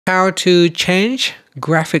How to change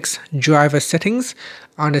graphics driver settings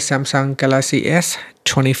on the Samsung Galaxy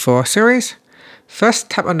S24 series. First,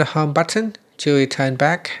 tap on the home button to return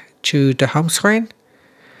back to the home screen.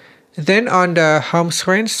 Then on the home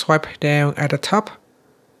screen, swipe down at the top.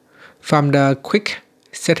 From the quick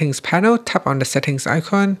settings panel, tap on the settings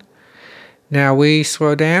icon. Now we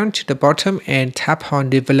scroll down to the bottom and tap on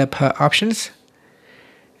developer options.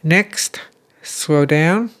 Next, scroll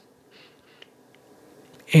down.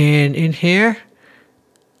 And in here,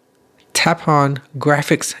 tap on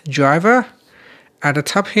graphics driver. At the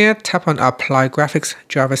top here, tap on apply graphics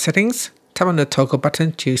driver settings. Tap on the toggle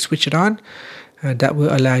button to switch it on. That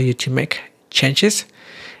will allow you to make changes.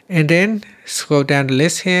 And then scroll down the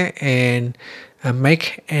list here and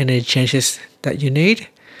make any changes that you need.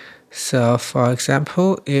 So for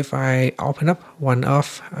example, if I open up one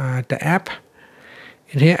of the app,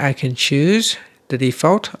 in here I can choose the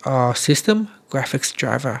default or system graphics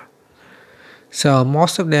driver. So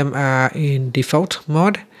most of them are in default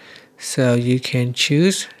mode, so you can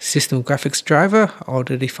choose system graphics driver or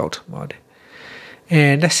the default mode.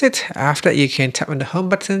 And that's it. After, you can tap on the home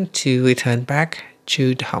button to return back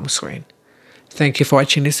to the home screen. Thank you for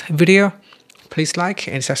watching this video. Please like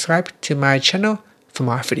and subscribe to my channel for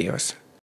more videos.